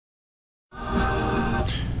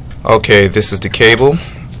Okay, this is the cable,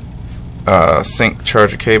 sync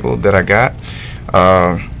charger cable that I got.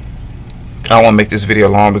 I don't want to make this video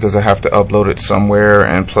long because I have to upload it somewhere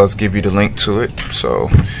and plus give you the link to it. So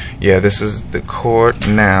yeah, this is the cord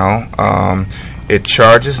now. It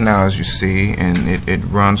charges now, as you see, and it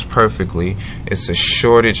runs perfectly. It's a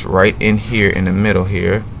shortage right in here in the middle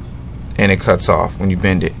here, and it cuts off when you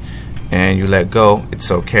bend it and you let go.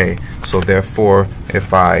 It's okay. So therefore,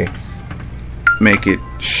 if I make it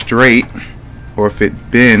straight, or if it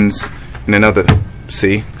bends in another,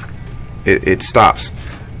 see, it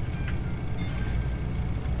stops,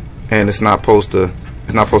 and it's not supposed to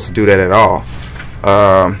do that at all.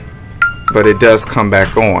 But it does come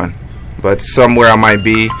back on. But somewhere I might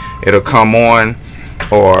be, it'll come on,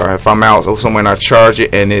 or if I'm out somewhere and I charge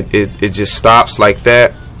it and it just stops like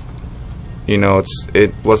that, you know,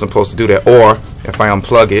 it wasn't supposed to do that. Or if I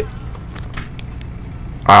unplug it,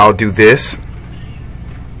 I'll do this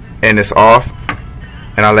and it's off,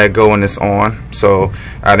 and I let go and it's on. So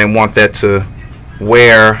I didn't want that to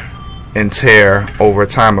wear and tear over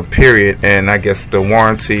time of period, and I guess the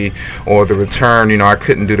warranty or the return, you know, I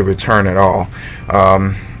couldn't do the return at all.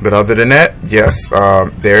 But other than that, yes,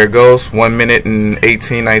 there it goes, 1 minute and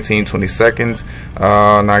 18, 19, 20 seconds.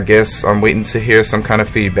 And I guess I'm waiting to hear some kind of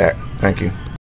feedback. Thank you.